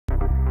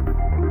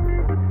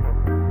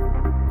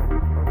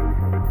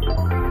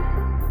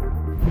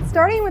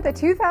Starting with the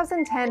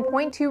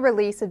 2010.2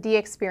 release of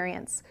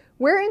DXperience,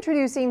 we're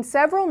introducing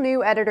several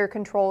new editor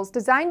controls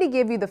designed to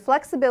give you the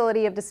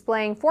flexibility of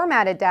displaying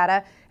formatted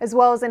data as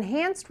well as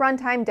enhanced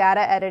runtime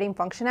data editing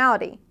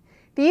functionality.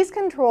 These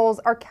controls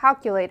are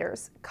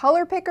calculators,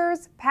 color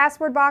pickers,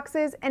 password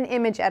boxes, and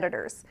image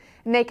editors,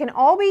 and they can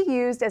all be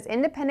used as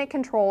independent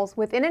controls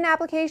within an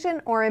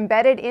application or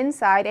embedded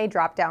inside a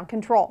drop-down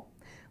control.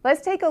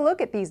 Let's take a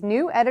look at these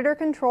new editor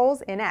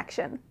controls in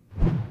action.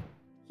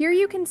 Here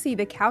you can see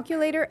the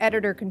calculator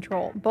editor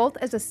control, both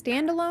as a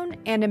standalone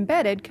and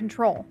embedded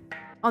control.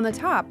 On the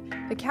top,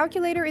 the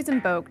calculator is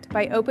invoked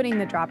by opening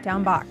the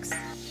drop-down box.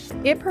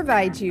 It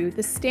provides you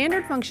the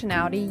standard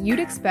functionality you'd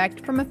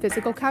expect from a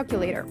physical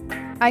calculator.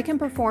 I can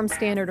perform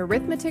standard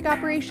arithmetic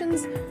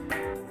operations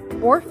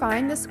or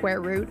find the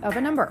square root of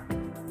a number.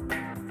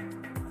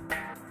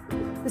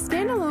 The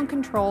standalone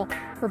control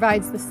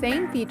provides the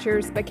same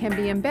features but can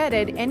be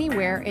embedded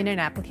anywhere in an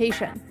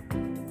application.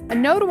 A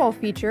notable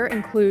feature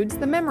includes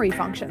the memory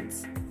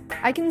functions.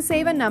 I can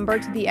save a number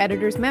to the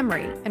editor's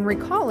memory and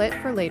recall it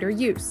for later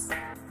use.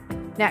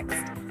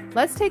 Next,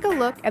 let's take a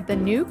look at the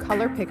new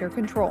color picker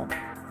control.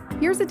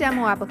 Here's a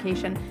demo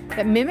application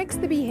that mimics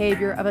the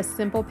behavior of a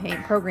simple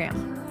paint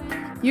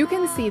program. You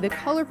can see the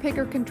color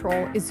picker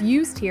control is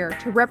used here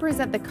to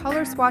represent the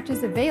color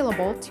swatches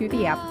available to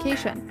the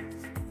application.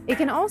 It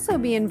can also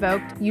be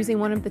invoked using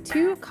one of the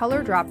two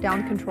color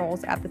drop-down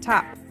controls at the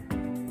top.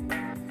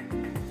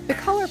 The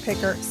color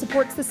picker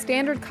supports the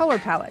standard color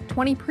palette,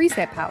 20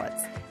 preset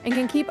palettes, and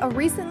can keep a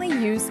recently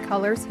used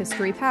colors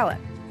history palette.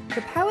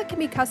 The palette can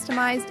be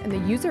customized and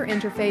the user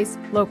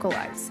interface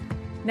localized.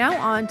 Now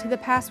on to the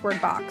password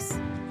box.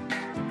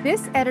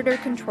 This editor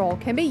control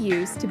can be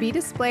used to be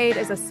displayed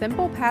as a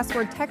simple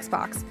password text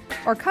box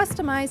or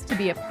customized to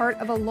be a part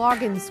of a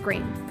login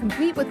screen,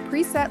 complete with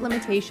preset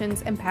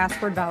limitations and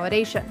password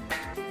validation.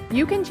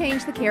 You can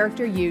change the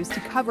character used to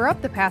cover up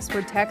the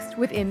password text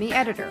within the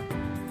editor.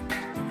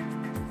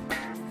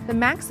 The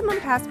maximum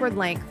password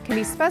length can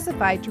be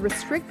specified to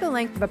restrict the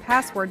length of a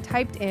password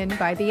typed in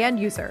by the end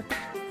user.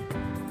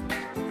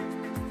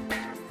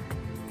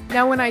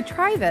 Now when I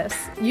try this,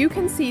 you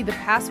can see the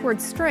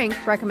password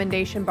strength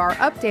recommendation bar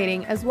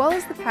updating as well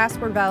as the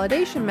password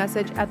validation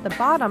message at the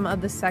bottom of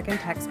the second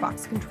text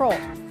box control.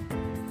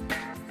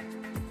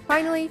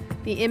 Finally,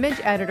 the image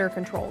editor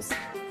controls.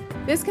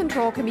 This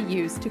control can be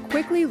used to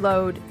quickly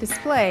load,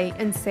 display,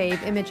 and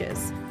save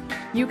images.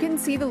 You can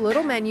see the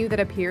little menu that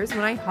appears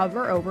when I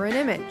hover over an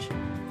image.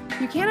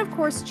 You can of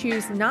course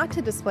choose not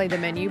to display the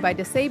menu by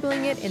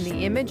disabling it in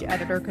the image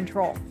editor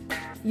control.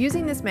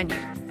 Using this menu,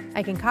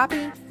 I can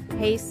copy,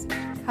 paste,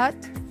 cut,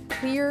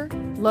 clear,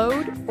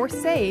 load, or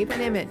save an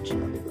image.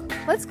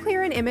 Let's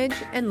clear an image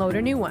and load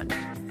a new one.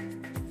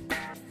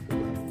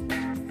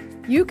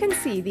 You can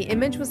see the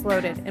image was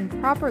loaded and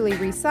properly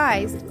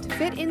resized to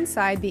fit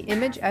inside the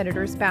image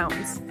editor's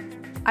bounds.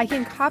 I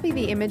can copy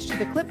the image to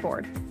the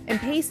clipboard and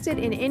paste it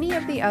in any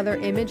of the other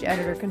image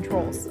editor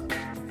controls.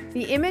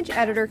 The image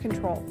editor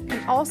control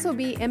can also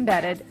be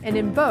embedded and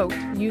invoked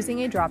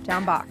using a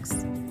drop-down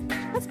box.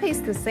 Let's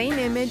paste the same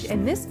image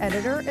in this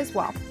editor as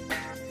well.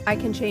 I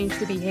can change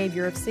the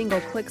behavior of single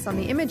clicks on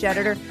the image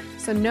editor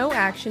so no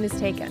action is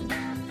taken,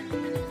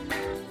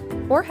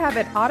 or have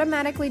it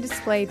automatically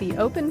display the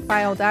open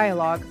file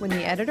dialog when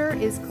the editor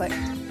is clicked.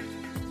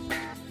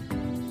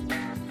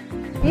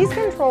 These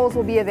controls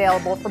will be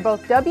available for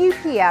both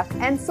WPF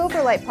and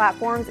Silverlight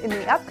platforms in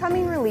the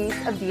upcoming release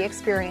of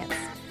DXperience.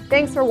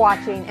 Thanks for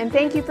watching, and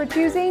thank you for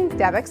choosing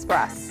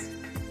DevExpress.